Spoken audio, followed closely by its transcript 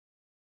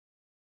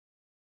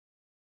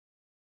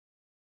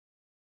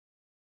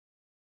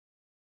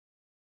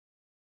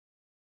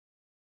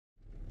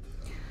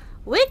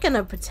We're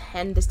gonna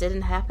pretend this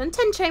didn't happen.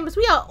 10 chambers,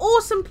 we are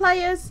awesome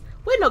players.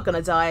 We're not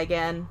gonna die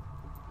again.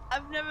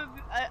 I've never.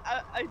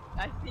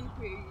 I think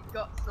we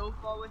got so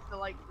far with the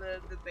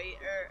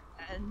beta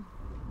and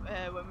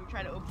when we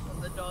tried to open one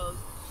of the doors.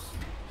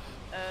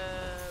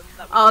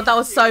 That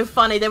was so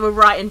funny. They were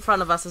right in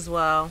front of us as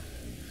well.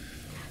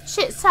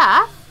 Shit,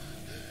 Saf.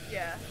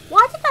 Yeah.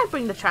 Why didn't I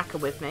bring the tracker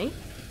with me?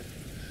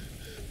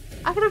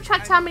 I could have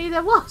tracked how many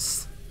there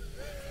was.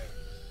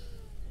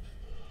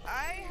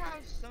 I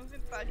have something,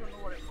 but I don't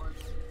know what it was.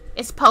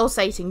 It's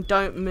pulsating.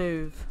 Don't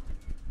move.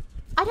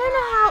 I don't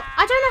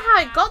know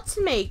how it got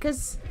to me,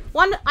 because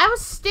I was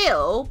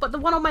still, but the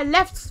one on my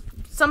left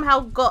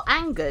somehow got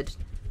angered.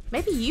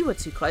 Maybe you were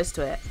too close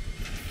to it.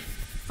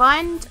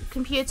 Find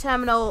computer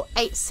terminal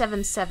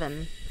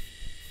 877.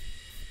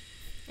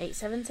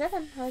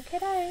 877.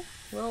 Okay,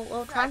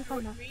 we'll try and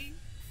find that.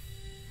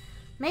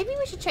 Maybe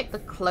we should check the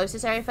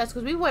closest area first,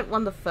 because we went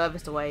one of the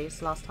furthest away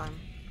last time.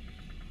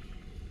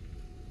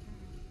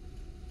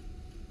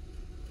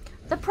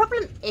 The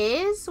problem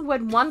is,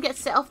 when one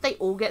gets set off, they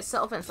all get set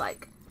off, and it's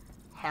like,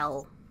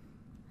 hell.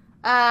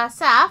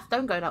 Saf,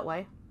 don't go that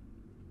way.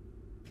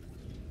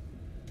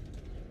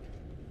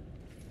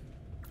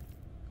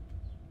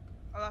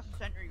 Oh, that's the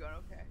sentry gun,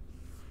 okay.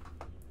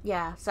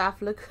 Yeah, Saf,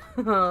 look.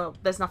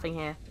 There's nothing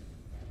here.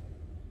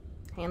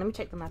 Hang on, let me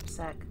check the map a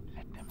sec.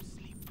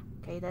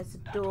 Okay, there's a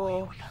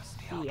door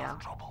here.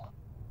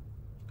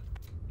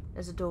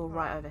 There's a door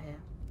right over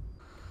here.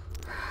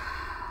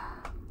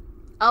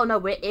 Oh no,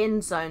 we're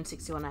in zone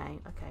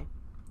 61A. Okay.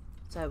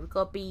 So we've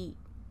got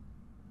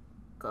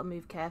to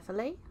move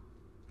carefully.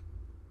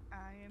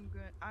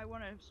 I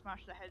want to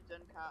smash the heads in,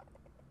 Cat,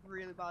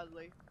 really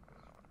badly.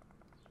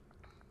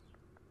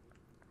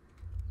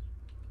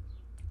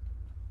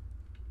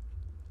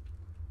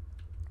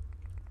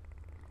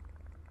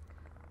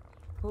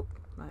 Oh,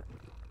 no.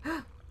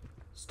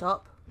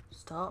 Stop.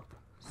 Stop.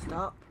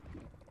 Stop.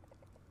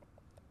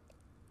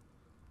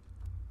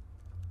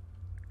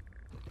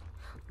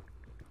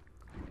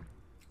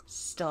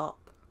 Stop.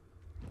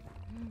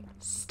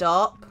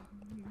 Stop.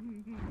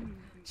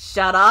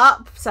 Shut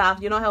up,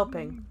 Saf. You're not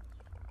helping.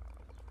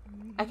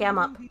 Okay, I'm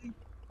up.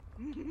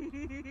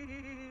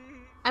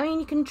 I mean,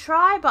 you can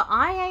try, but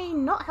I ain't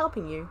not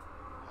helping you.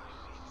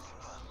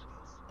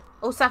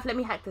 Oh, Saf, let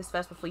me hack this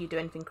first before you do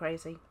anything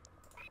crazy.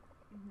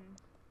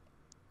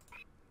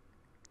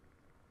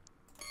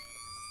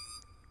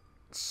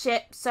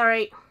 Shit,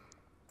 sorry.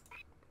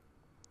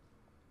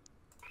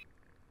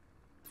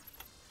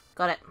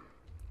 Got it.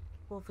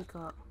 What have we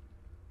got?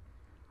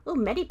 Oh,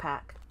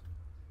 Medipack.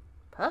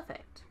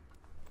 Perfect.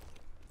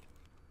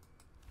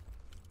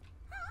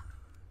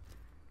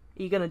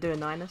 Are you gonna do a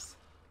Ninus?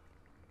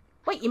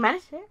 Wait, you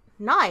managed it?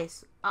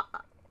 Nice.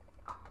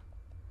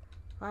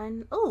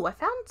 Fine. Oh, I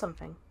found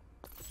something.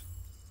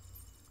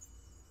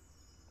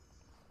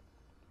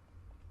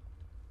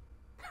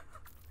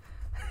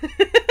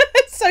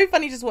 It's so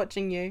funny just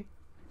watching you.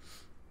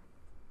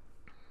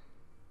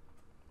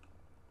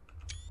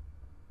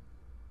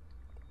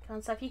 Come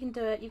on, Saf, you can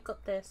do it. You've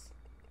got this.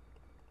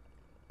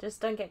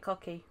 Just don't get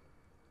cocky.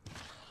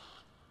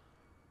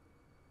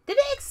 Did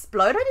it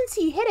explode? I didn't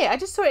see you hit it. I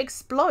just saw it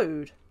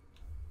explode.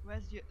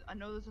 Where's your? I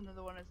know there's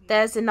another one, isn't there?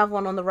 There's another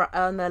one on the right,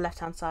 on the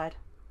left-hand side.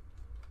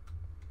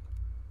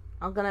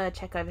 I'm gonna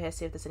check over here,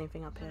 see if there's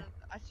anything up here.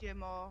 I see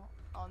more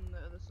on the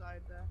other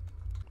side there.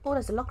 Oh,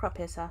 there's a locker up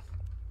here, Saf.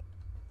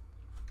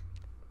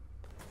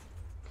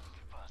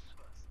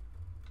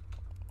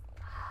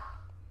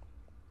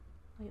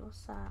 Wait,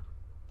 what's that?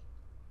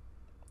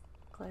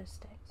 Glow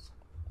sticks.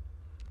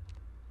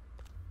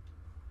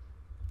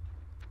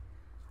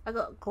 I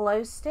got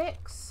glow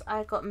sticks.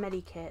 I got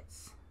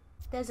medikits.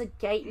 There's a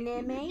gate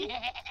near me.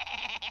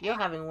 You're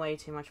having way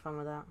too much fun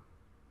with that.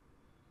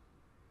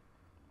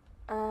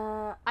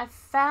 I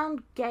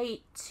found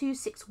gate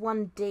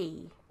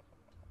 261D.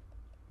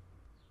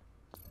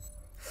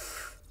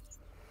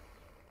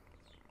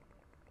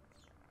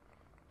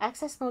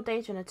 Access more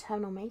data in a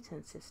terminal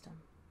maintenance system.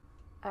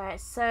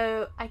 Alright,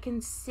 so I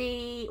can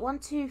see 1,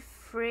 2,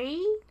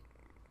 3.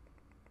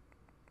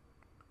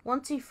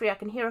 1, 2, 3. I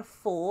can hear a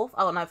 4.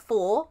 Oh no,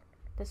 4.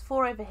 There's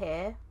 4 over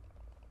here.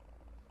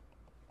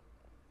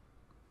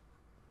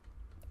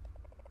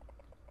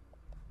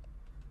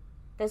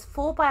 There's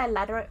 4 by a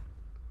ladder.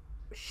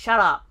 Shut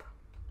up.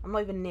 I'm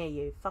not even near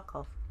you. Fuck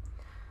off.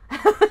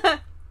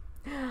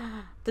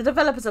 The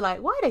developers are like,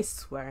 why are they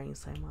swearing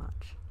so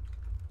much?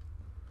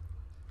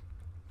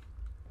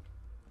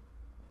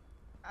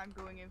 I'm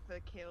going in for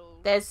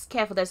kills.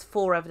 Careful, there's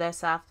 4 over there,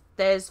 Saf.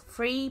 There's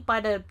 3 by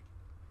the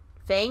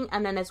thing,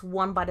 and then there's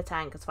 1 by the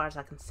tank, as far as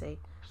I can see.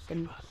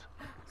 Then,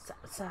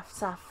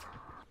 Saf.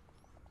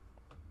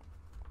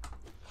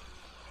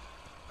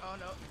 Oh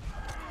no.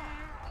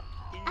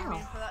 Didn't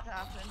mean for that to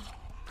happen.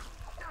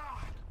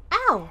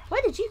 Ow!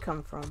 Where did you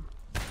come from?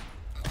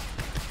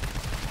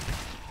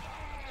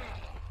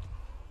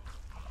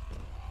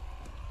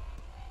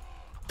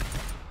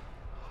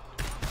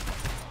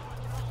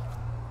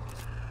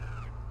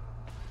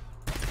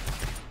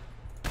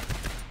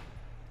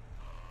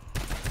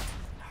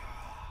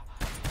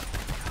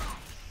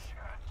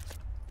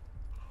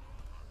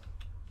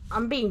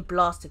 I'm being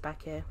blasted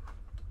back here.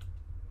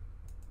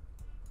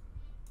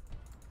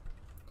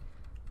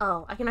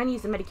 Oh, I can only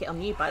use the medikit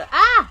on you, but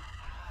ah!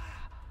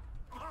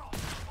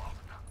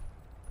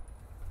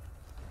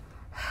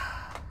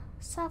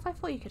 Saf, I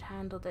thought you could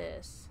handle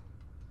this.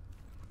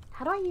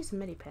 How do I use the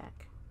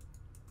medipack?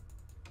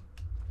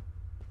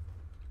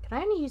 Can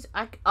I only use...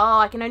 oh,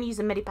 I can only use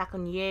the medipack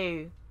on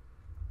you.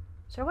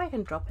 Is there a way I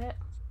can drop it?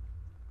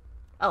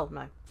 Oh,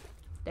 no.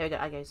 There we go,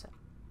 I go. So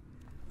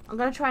I'm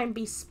going to try and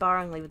be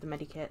sparingly with the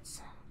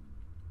medikits.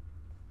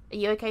 Are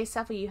you okay,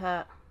 Saf? Are you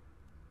hurt?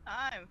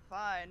 I'm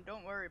fine.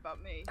 Don't worry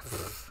about me.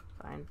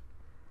 Fine.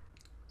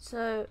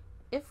 So,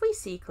 if we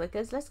see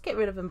clickers, let's get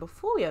rid of them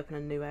before we open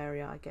a new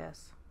area, I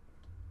guess.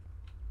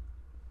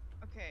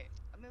 Okay,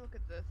 let me look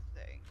at this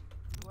thing.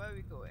 Where are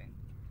we going?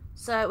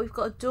 So, we've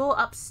got a door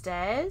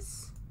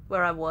upstairs,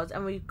 where I was,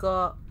 and we've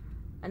got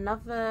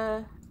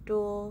another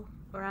door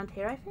around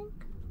here, I think.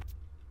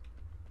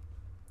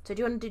 So,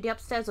 do you want to do the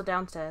upstairs or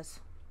downstairs?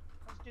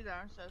 Let's do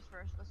downstairs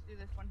first. Let's do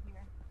this one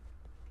here.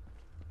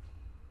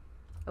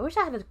 I wish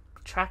I had a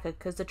tracker,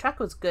 because the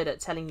tracker was good at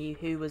telling you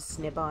who was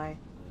nearby.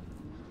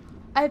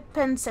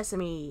 Open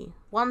sesame.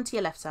 One to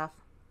your left, Saf.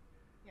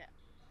 Yeah.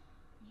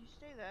 You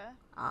stay there.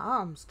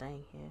 Ah, I'm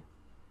staying here.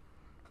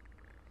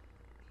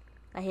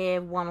 I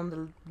hear one on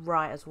the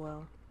right as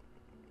well.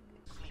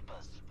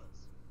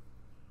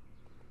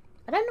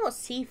 I don't know what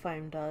sea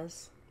foam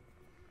does.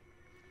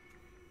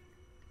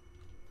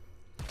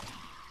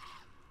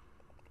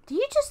 Do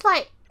you just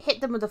like hit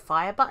them with a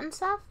fire button,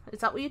 Saf?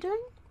 Is that what you're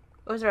doing?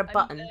 Or is there a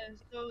button?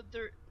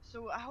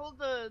 So I hold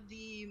the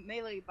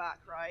melee back,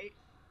 right?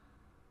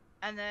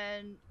 And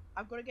then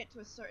I've got to get to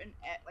a certain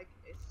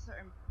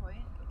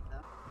point with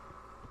them.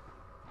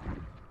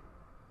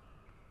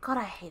 God,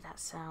 I hate that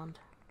sound.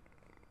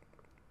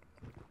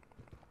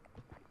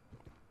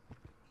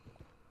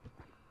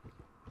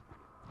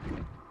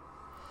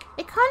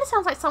 It kind of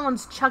sounds like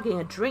someone's chugging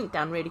a drink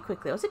down really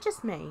quickly. Or is it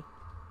just me?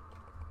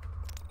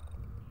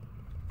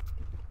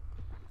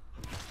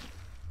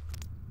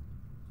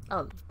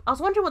 Oh, I was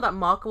wondering what that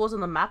marker was on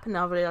the map, and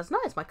now I realised, no,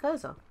 it's my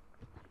cursor.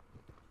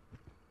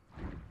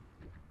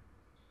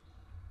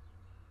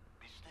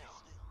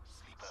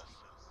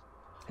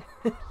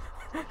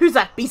 Who's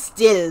that? Be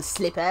still,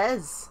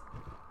 slippers.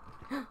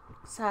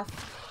 Saf.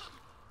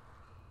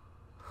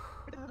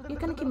 You're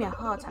gonna give me a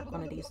heart attack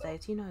one of these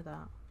days, you know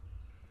that.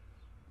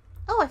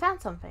 Oh, I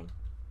found something.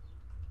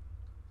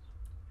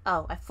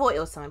 Oh, I thought it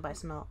was something, but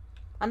it's not.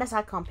 Unless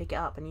I can't pick it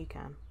up and you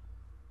can.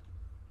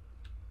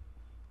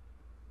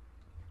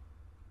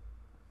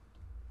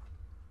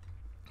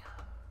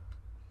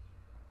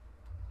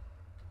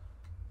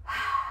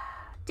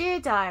 Dear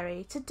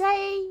Diary,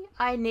 today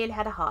I nearly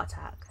had a heart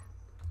attack.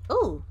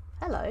 Ooh,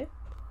 hello.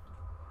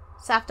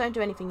 Saf, don't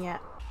do anything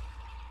yet.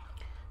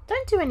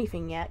 Don't do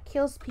anything yet.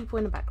 Kills people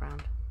in the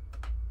background.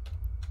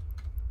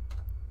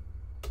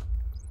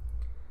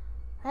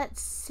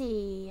 Let's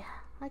see.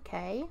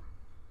 Okay.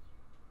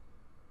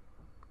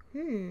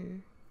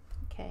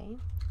 Okay.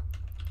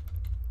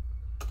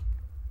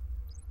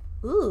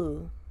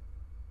 Ooh.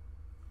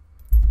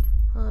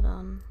 Hold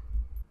on.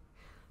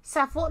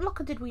 Saf, what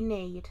locker did we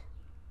need?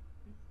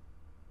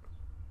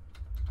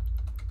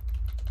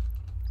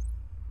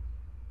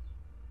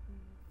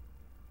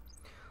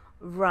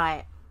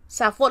 Right.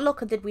 Saf, what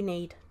locker did we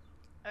need?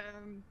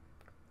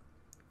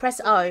 Press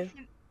O.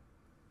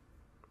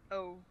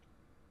 Oh.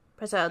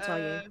 Press O, I'll tell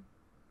you.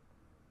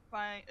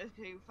 Find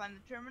the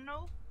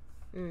terminal.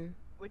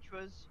 Which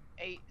was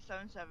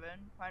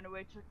 877. Find a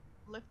way to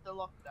lift the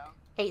lockdown.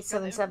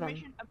 877.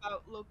 Information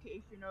about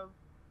location of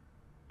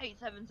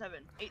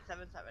 877.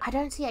 877. I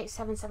don't see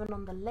 877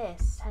 on the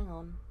list. Hang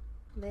on.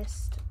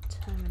 List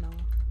terminal.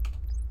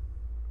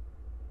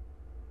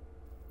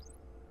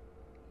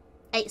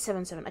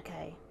 877.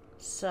 Okay.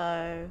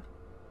 So,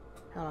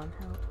 hold on.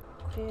 Help.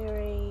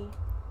 Query.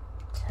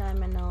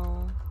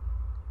 Terminal.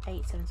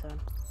 877.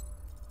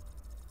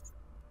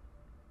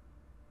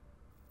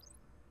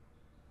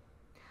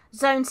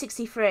 Zone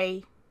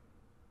 63.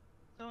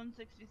 Zone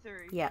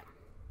 63. Yeah.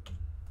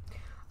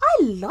 I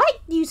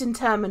like using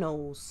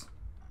terminals.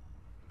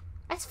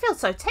 I just feel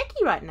so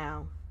techie right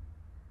now.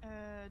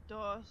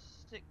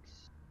 DOS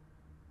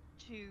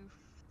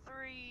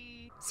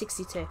 623.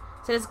 62. So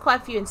there's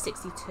quite a few in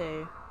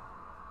 62.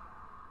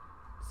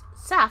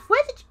 Saf,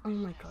 where did you... Oh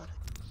my god.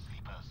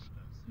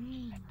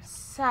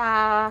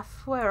 Saf,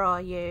 where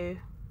are you?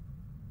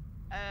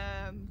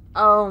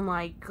 Oh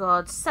my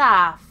god.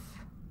 Saf.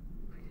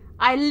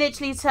 I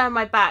literally turned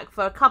my back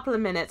for a couple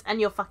of minutes and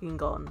you're fucking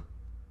gone.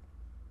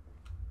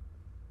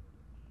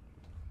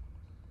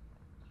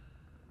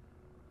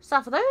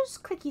 Saf, are those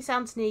clicky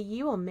sounds near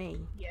you or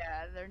me?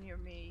 Yeah, they're near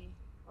me.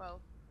 Well...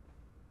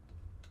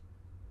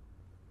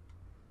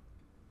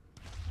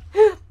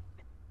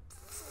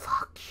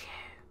 Fuck you.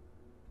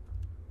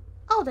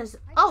 Oh, there's...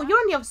 Oh, you're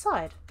on the other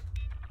side.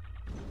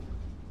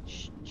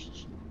 Shh, shh,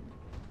 shh.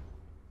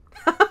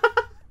 Go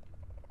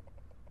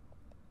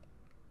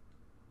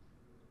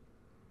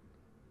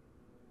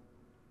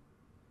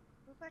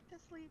back to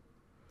sleep.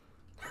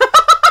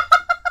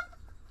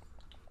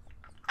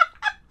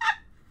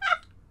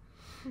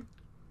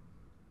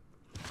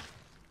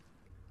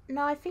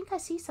 No, I think I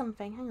see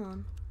something. Hang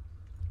on.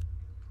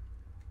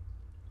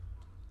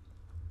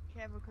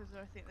 Careful, because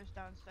I think there's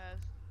downstairs.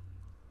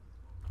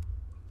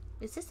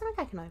 Is this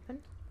something I can open?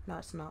 No,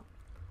 it's not.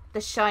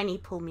 The shiny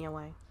pulled me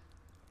away.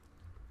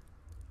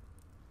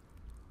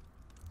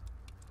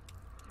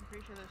 I'm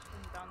pretty sure there's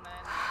something down there.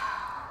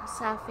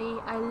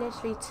 Safi, I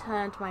literally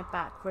turned my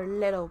back for a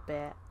little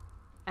bit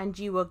and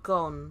you were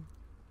gone.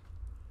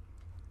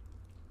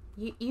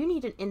 You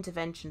need an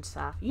intervention,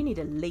 Saf. You need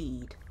a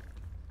lead.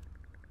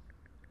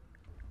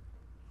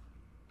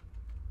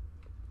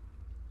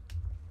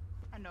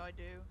 I know I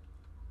do.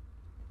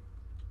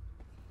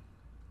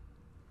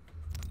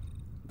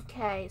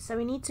 Okay, so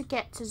we need to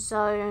get to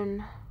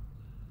zone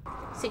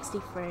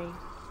 63.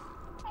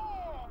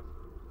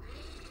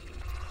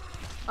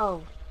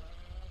 Oh.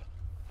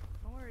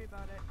 Don't worry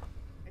about it.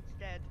 It's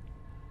dead.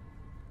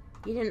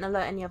 You didn't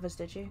alert any others,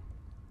 did you?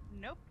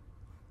 Nope.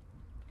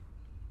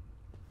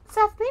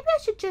 Saf, maybe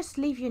I should just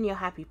leave you in your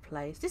happy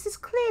place. This is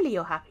clearly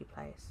your happy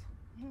place.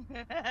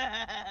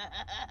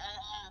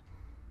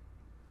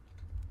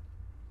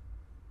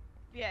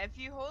 Yeah, if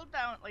you hold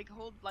down,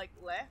 hold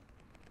left.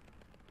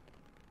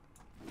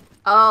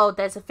 Oh,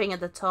 there's a thing at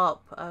the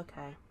top.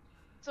 Okay.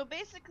 So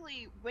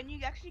basically, when you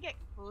actually get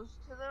close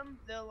to them,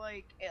 they'll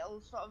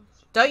it'll sort of.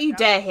 Don't you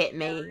dare hit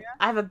me. Area.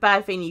 I have a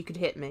bad feeling you could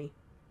hit me.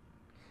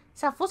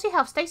 Saf, what's your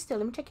health? Stay still.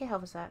 Let me check your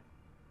health a sec.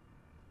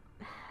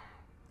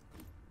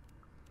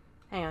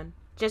 Hang on.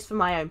 Just for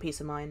my own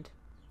peace of mind.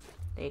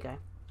 There you go.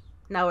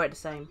 Now we're at the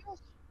same.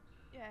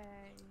 Yay.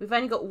 We've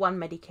only got one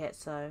medikit,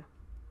 so...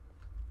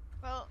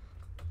 Well,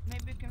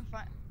 maybe we can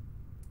find...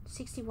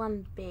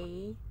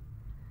 61B.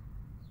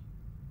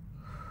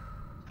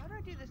 How do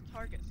I do this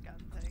target scan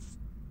thing?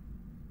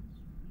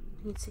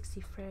 I need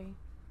 63.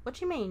 What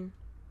do you mean?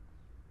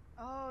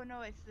 Oh,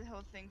 no, it's the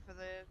whole thing for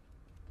the...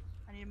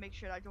 I need to make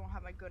sure I don't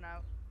have my gun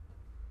out.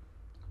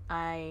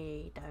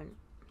 I don't.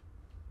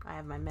 I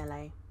have my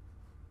melee.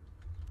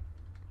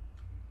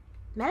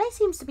 Melee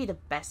seems to be the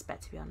best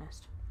bet, to be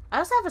honest. I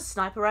also have a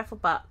sniper rifle,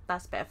 but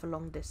that's better for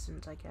long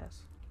distance, I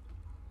guess.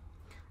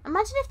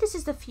 Imagine if this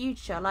is the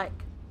future, like...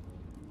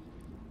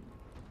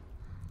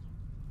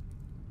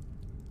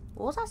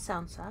 What was that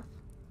sound, Seth?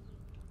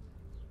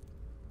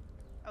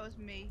 That was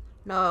me.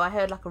 No, I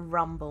heard like a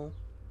rumble.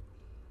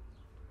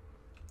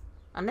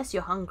 Unless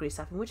you're hungry,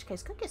 Saf, in which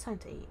case, go get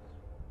something to eat.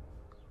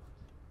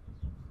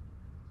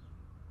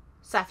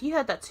 Saf, you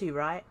heard that too,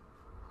 right?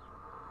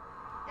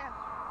 Yeah.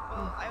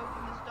 Well, I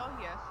opened this door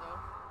here, so...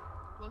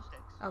 Glow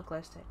sticks. Oh,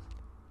 glow sticks.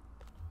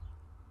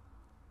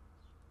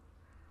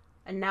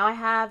 And now I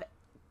have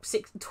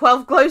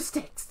 12 glow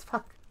sticks.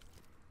 Fuck.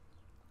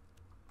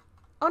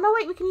 Oh, no,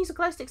 wait, we can use the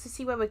glow sticks to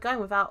see where we're going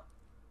without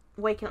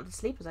waking up the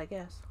sleepers, I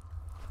guess.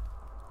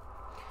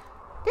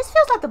 This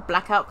feels like the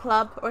Blackout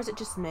Club, or is it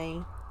just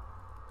me?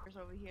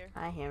 Over here.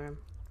 I hear him.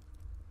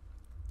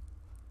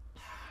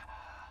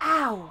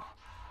 Ow!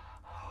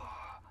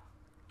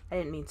 I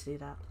didn't mean to do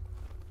that.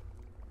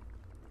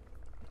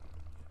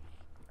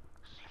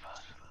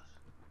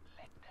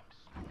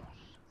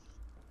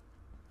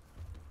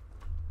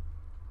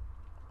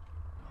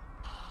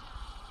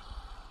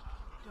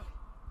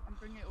 I'm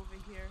bringing it over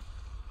here.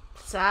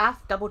 Saf,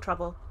 double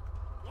trouble.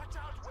 Watch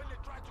out when they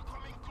try to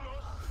come in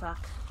close.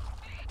 Fuck.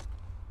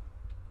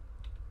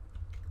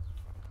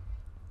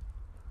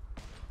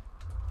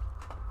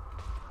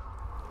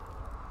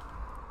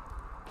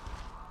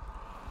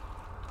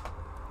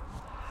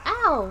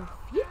 Ow!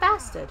 You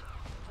bastard!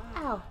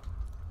 Ow.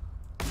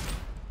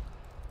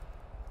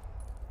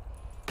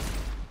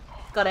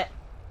 Got it.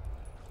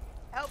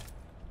 Help!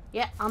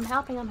 Yeah, I'm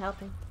helping, I'm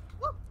helping.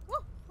 Woo, woo,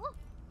 woo.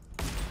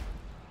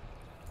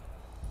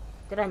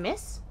 Did I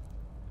miss?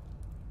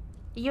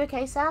 Are you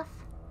okay, Saf?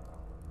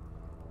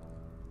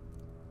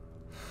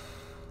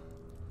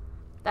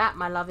 That,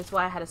 my love, is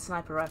why I had a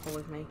sniper rifle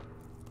with me.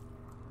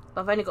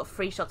 But I've only got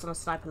 3 shots on a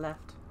sniper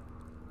left.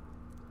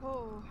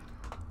 Oh.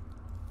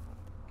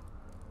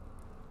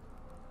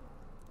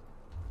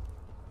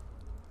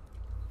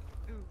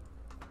 Ooh,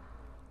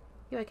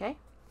 You okay?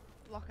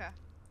 locker.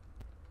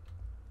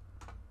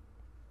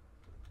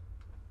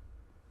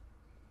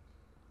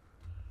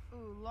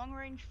 Ooh, long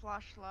range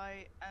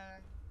flashlight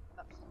and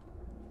that's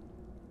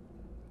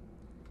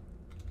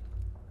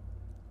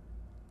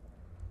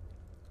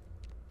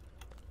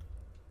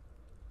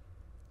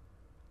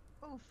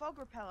ooh, fog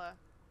repeller.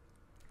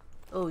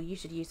 Oh, you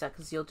should use that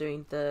because you're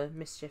doing the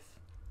mischief.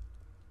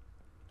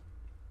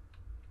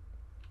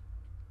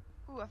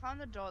 Ooh, I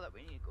found the door that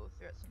we need to go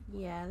through at some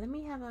point. Yeah, let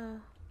me have a...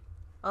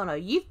 Oh no,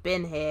 you've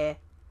been here.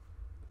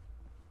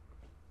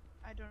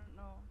 I don't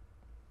know.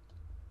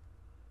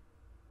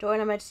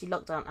 During emergency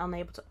lockdown,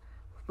 unable to...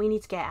 We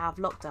need to get out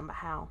of lockdown, but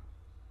how?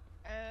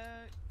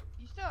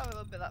 You still have a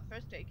little bit of that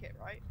first aid kit,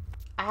 right?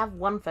 I have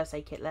 1 first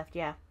aid kit left,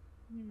 yeah.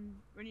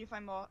 When you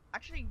find more,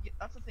 actually,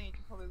 that's the thing you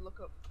can probably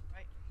look up,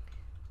 right?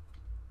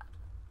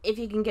 If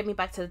you can get me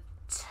back to the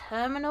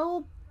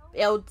terminal,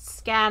 it'll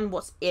scan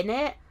what's in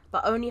it,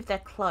 but only if they're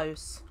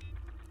close.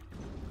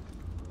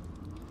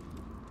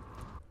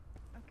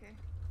 Okay.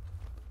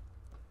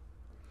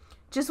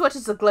 Just watch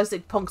as the glow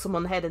stick ponks him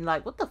on the head and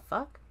like, what the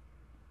fuck?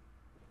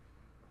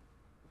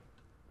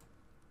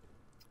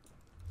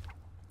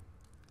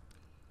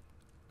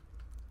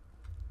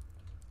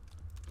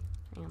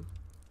 Hang on.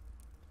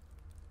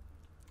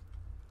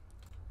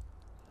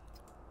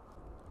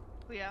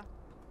 Clear.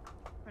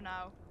 For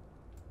now.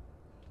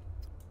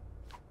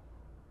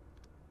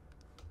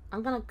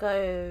 I'm gonna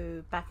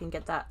go back and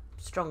get that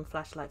strong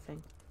flashlight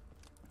thing.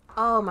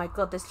 Oh my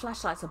god, this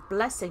flashlight's a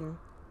blessing.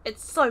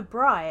 It's so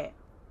bright.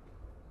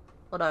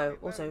 Although,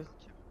 Wait, where also... was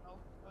the terminal?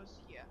 I was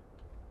here.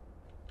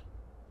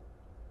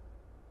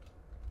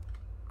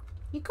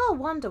 You gotta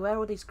wonder where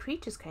all these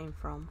creatures came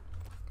from.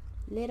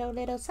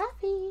 Little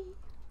Sappy.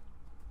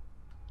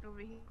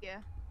 Over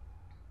here.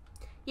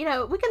 You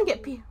know, we're gonna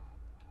get...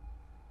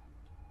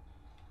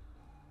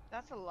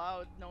 That's a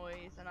loud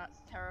noise and that's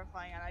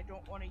terrifying and I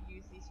don't want to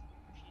use these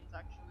machines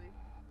actually.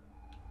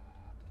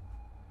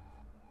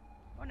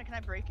 Oh no, can I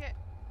break it?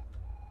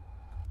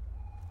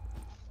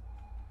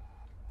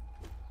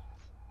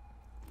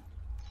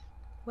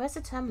 Where's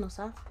the terminal,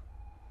 Saf?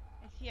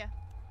 It's here.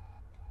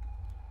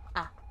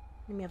 Ah,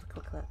 let me have a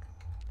quick look.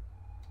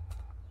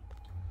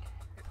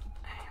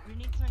 We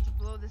need something to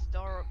blow this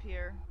door up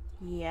here.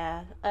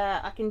 Yeah,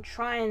 I can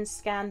try and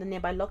scan the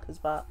nearby lockers,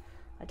 but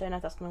I don't know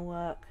if that's gonna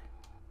work.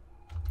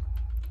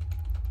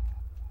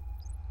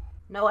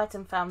 No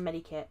item found,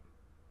 medikit.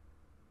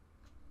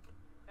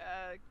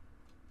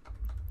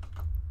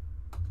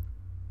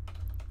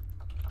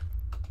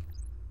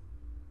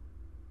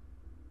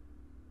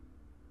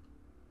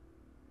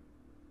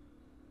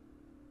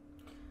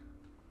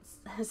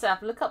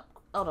 Saf, look up.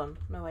 Hold on.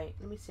 No, wait.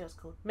 Let me see what it's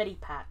called.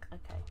 Medipack.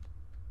 Okay.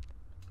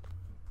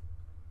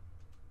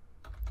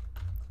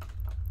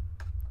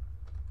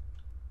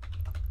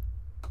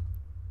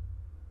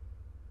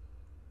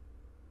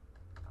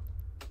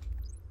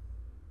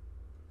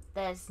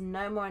 There's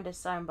no more in this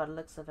zone by the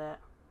looks of it.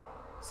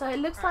 So it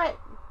looks like,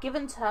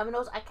 given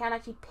terminals, I can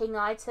actually ping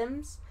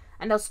items,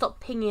 and they'll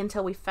stop pinging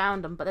until we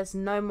found them, but there's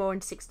no more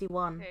in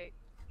 61. Okay,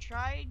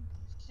 try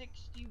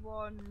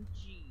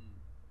 61G.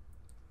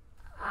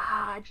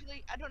 Ah,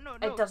 Actually, I don't know.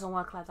 it doesn't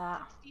work like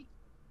that. 60...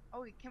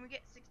 Oh, wait, can we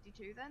get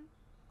 62 then?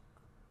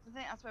 I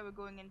think that's where we're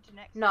going into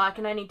next. No, I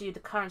can only do the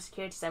current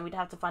security zone. We'd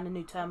have to find a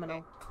new terminal.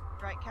 Okay.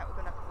 Right, Kat, we're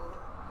gonna have to go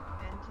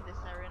into this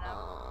area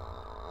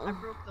now. I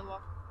broke the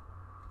lock.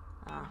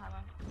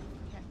 Ah.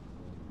 Okay.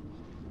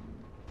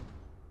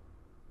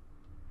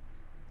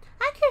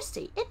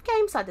 Accuracy. In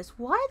games like this,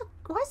 why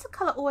is the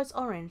colour always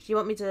orange? Do you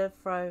want me to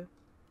throw...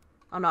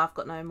 Oh no, I've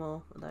got no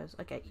more of those.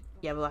 Okay,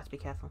 yeah, we'll have to be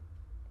careful.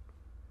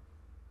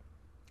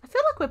 I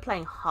feel like we're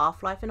playing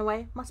Half-Life in a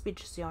way. Must be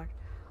just the orange.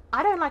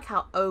 I don't like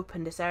how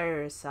open this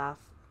area is, Saf.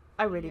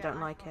 I really don't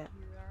like it.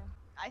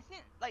 I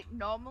think, like,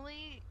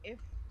 normally, if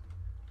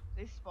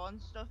they spawn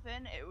stuff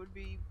in, it would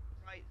be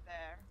right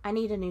there. I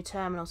need a new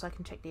terminal so I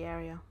can check the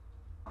area.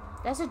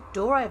 There's a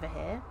door over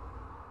here.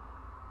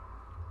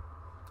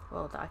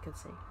 Well, that I can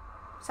see.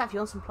 Saf, you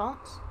want some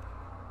plants?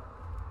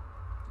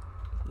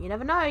 You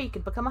never know, you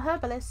could become a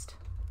herbalist.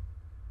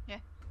 Yeah.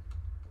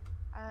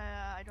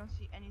 I don't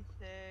see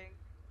anything.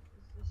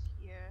 Is this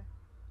here?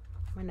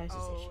 My nose is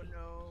Oh itchy.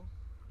 no.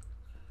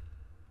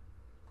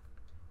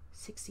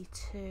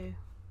 62.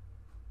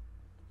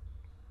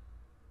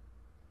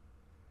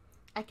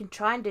 I can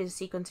try and do the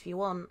sequence if you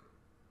want.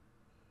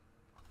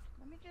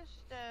 Let me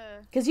just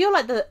Because you're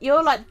like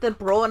the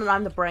brawn and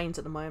I'm the brains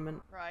at the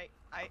moment. Right.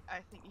 I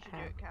think you should do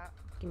it, Kat.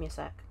 Give me a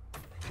sec.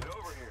 Get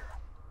over here.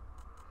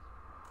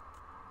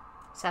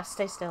 Saf,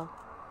 stay still.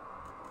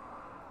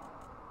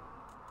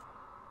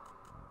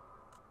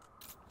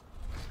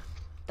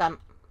 Done.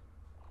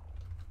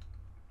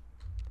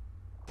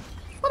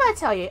 What did I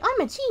tell you?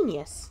 I'm a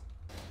genius.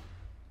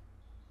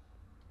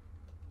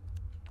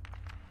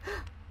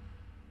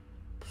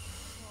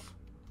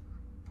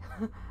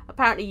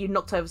 Apparently you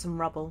knocked over some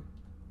rubble.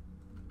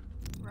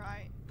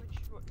 Right.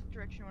 What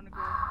direction you want to go?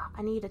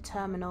 I need a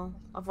terminal,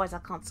 otherwise I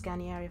can't scan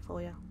the area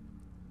for you.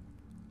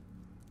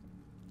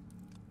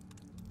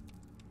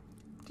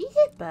 Do you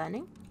hear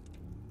burning?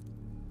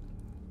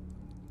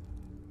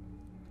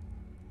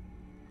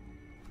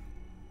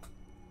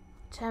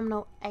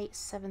 Terminal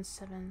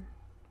 877.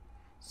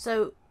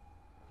 So,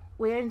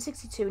 we're in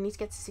 62, we need to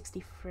get to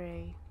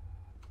 63.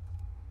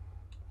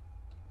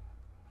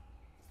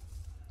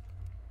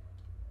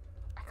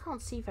 I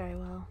can't see very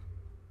well.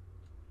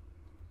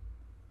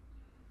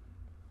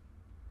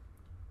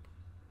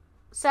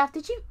 Saf,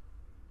 did you...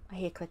 I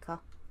hear clicker.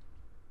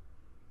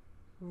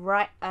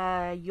 Right,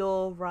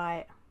 you're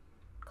right.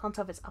 Can't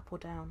tell if it's up or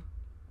down.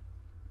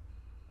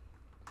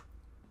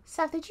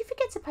 Saf, did you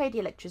forget to pay the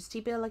electricity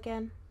bill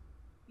again?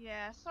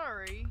 Yeah,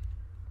 sorry.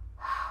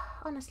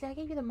 Honestly, I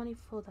gave you the money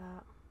for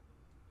that.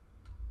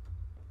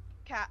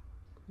 Kat.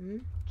 Hmm?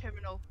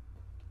 Terminal.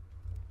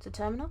 It's a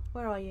terminal?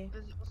 Where are you?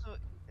 There's also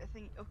a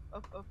thing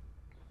up.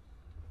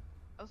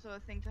 Also a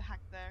thing to hack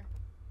there.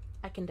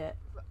 I can do it.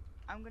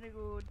 I'm gonna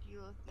go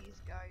deal with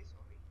these guys.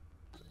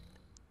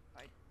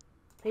 Right.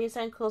 Please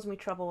don't cause me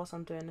trouble whilst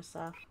I'm doing this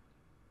stuff.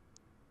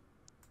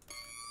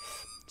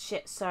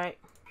 Shit, sorry.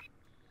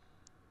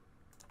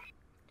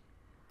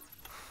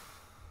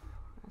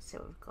 see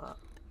what we've got.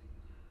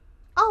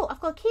 Oh, I've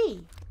got a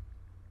key.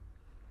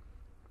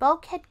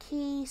 Bulkhead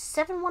key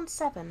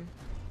 717.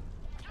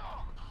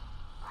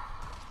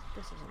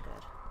 This isn't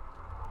good.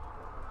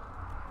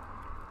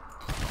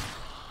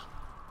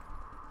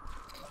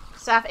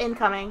 Staff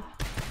incoming.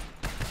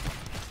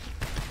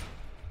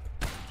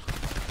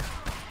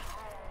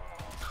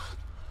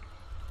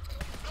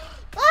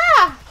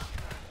 Ah!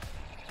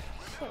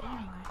 Shit, where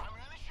am I?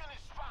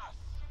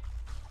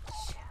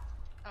 Shit.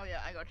 Oh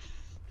yeah, I got it.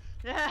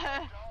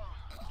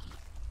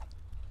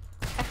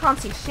 I can't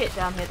see shit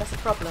down here, that's a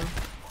problem.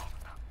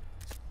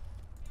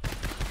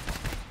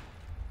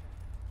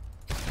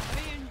 I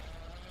mean,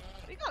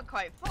 we got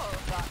quite full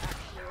of that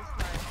actually this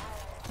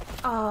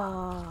time.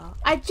 Oh,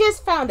 I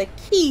just found a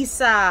key,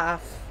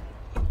 Saf.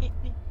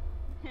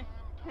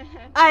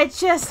 I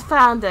just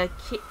found a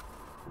key.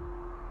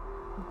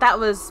 That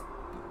was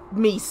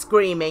me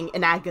screaming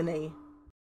in agony.